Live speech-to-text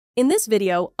In this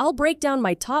video, I'll break down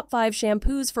my top 5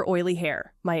 shampoos for oily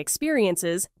hair, my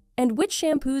experiences, and which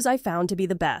shampoos I found to be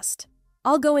the best.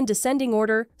 I'll go in descending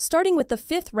order, starting with the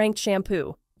 5th ranked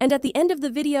shampoo, and at the end of the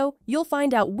video, you'll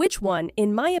find out which one,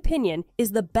 in my opinion,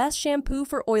 is the best shampoo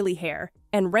for oily hair,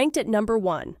 and ranked at number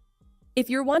 1. If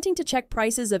you're wanting to check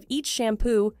prices of each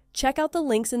shampoo, check out the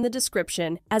links in the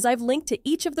description, as I've linked to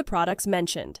each of the products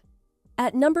mentioned.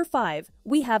 At number 5,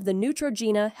 we have the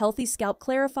Neutrogena Healthy Scalp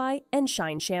Clarify and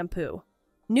Shine Shampoo.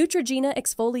 Neutrogena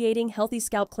Exfoliating Healthy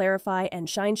Scalp Clarify and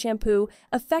Shine Shampoo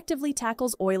effectively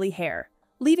tackles oily hair,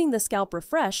 leaving the scalp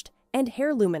refreshed and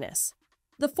hair luminous.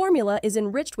 The formula is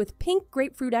enriched with pink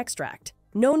grapefruit extract,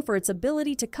 known for its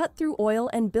ability to cut through oil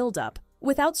and buildup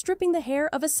without stripping the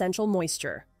hair of essential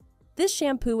moisture. This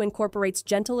shampoo incorporates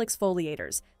gentle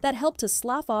exfoliators that help to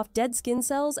slough off dead skin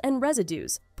cells and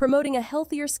residues, promoting a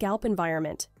healthier scalp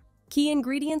environment. Key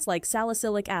ingredients like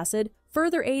salicylic acid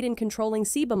further aid in controlling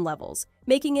sebum levels,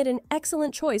 making it an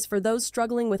excellent choice for those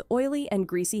struggling with oily and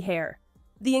greasy hair.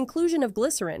 The inclusion of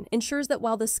glycerin ensures that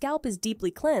while the scalp is deeply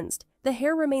cleansed, the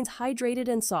hair remains hydrated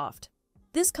and soft.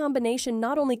 This combination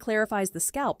not only clarifies the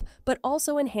scalp, but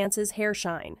also enhances hair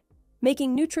shine,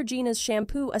 making Neutrogena's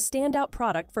shampoo a standout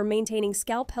product for maintaining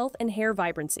scalp health and hair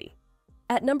vibrancy.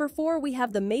 At number 4, we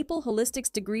have the Maple Holistics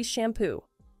Degrease Shampoo.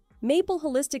 Maple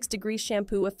Holistics Degrease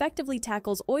Shampoo effectively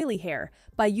tackles oily hair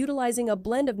by utilizing a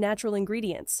blend of natural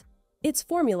ingredients. Its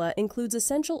formula includes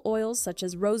essential oils such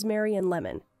as rosemary and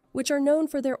lemon, which are known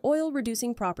for their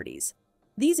oil-reducing properties.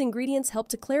 These ingredients help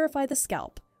to clarify the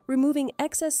scalp, removing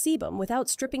excess sebum without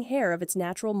stripping hair of its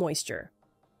natural moisture.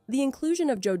 The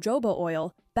inclusion of jojoba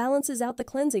oil balances out the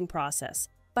cleansing process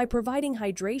by providing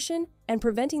hydration and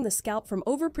preventing the scalp from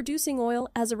overproducing oil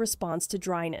as a response to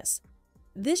dryness.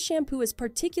 This shampoo is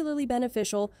particularly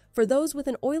beneficial for those with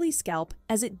an oily scalp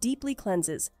as it deeply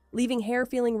cleanses, leaving hair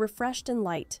feeling refreshed and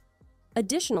light.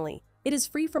 Additionally, it is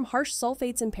free from harsh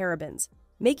sulfates and parabens,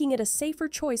 making it a safer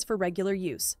choice for regular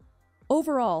use.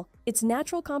 Overall, its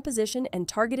natural composition and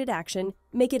targeted action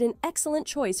make it an excellent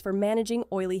choice for managing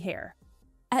oily hair.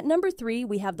 At number 3,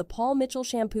 we have the Paul Mitchell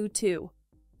Shampoo 2.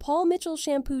 Paul Mitchell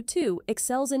Shampoo 2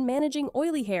 excels in managing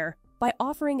oily hair by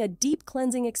offering a deep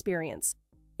cleansing experience.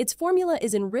 Its formula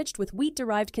is enriched with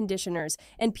wheat-derived conditioners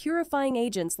and purifying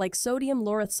agents like sodium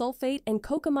lauryl sulfate and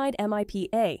cocamide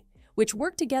MIPA, which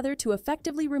work together to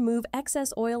effectively remove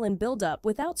excess oil and buildup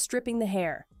without stripping the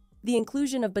hair. The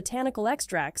inclusion of botanical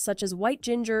extracts such as white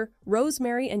ginger,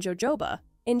 rosemary, and jojoba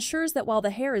ensures that while the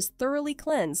hair is thoroughly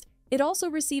cleansed, it also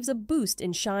receives a boost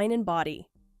in shine and body.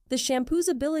 The shampoo's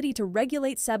ability to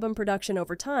regulate sebum production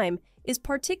over time is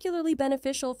particularly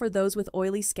beneficial for those with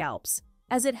oily scalps,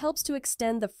 as it helps to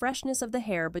extend the freshness of the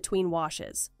hair between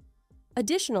washes.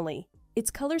 Additionally,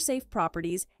 its color-safe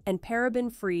properties and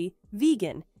paraben-free,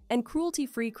 vegan, and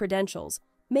cruelty-free credentials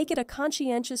make it a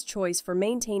conscientious choice for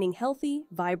maintaining healthy,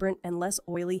 vibrant, and less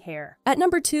oily hair. At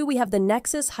number 2, we have the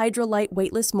Nexxus Hydra-Light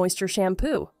Weightless Moisture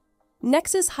Shampoo.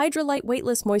 Nexxus Hydra-Light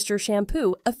Weightless Moisture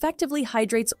Shampoo effectively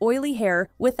hydrates oily hair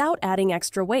without adding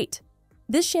extra weight.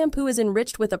 This shampoo is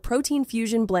enriched with a protein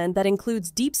fusion blend that includes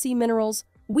deep-sea minerals,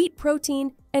 wheat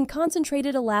protein, and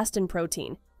concentrated elastin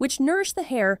protein, which nourish the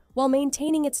hair while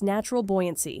maintaining its natural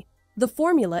buoyancy. The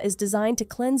formula is designed to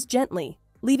cleanse gently,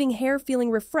 leaving hair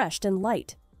feeling refreshed and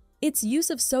light. Its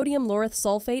use of sodium lauryl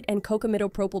sulfate and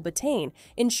cocamidopropylbutane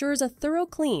ensures a thorough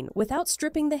clean without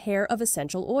stripping the hair of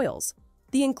essential oils.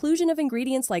 The inclusion of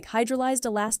ingredients like hydrolyzed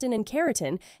elastin and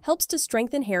keratin helps to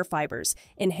strengthen hair fibers,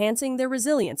 enhancing their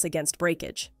resilience against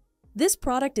breakage. This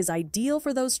product is ideal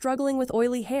for those struggling with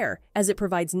oily hair, as it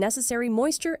provides necessary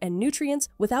moisture and nutrients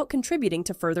without contributing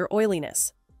to further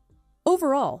oiliness.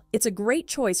 Overall, it's a great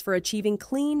choice for achieving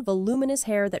clean, voluminous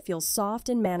hair that feels soft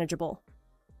and manageable.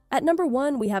 At number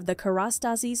 1, we have the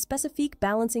KERASTASE Specifique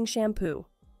Balancing Shampoo.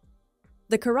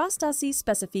 The KERASTASE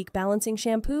Specifique Balancing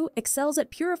Shampoo excels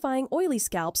at purifying oily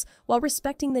scalps while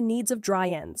respecting the needs of dry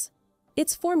ends.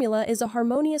 Its formula is a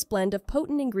harmonious blend of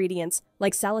potent ingredients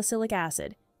like salicylic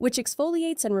acid, which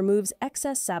exfoliates and removes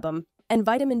excess sebum, and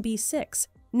vitamin B6,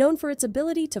 known for its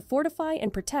ability to fortify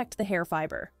and protect the hair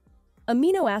fiber.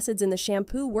 Amino acids in the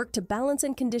shampoo work to balance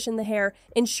and condition the hair,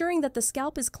 ensuring that the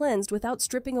scalp is cleansed without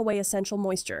stripping away essential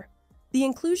moisture. The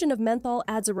inclusion of menthol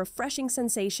adds a refreshing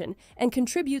sensation and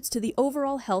contributes to the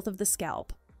overall health of the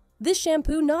scalp. This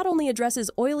shampoo not only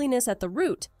addresses oiliness at the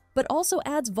root, but also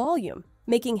adds volume,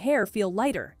 making hair feel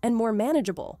lighter and more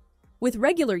manageable. With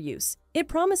regular use, it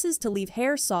promises to leave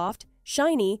hair soft,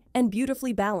 shiny, and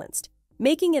beautifully balanced,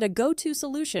 making it a go-to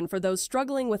solution for those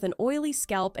struggling with an oily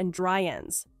scalp and dry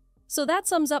ends. So that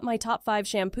sums up my top 5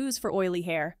 shampoos for oily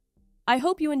hair. I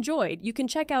hope you enjoyed. You can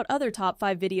check out other top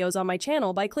 5 videos on my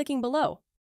channel by clicking below.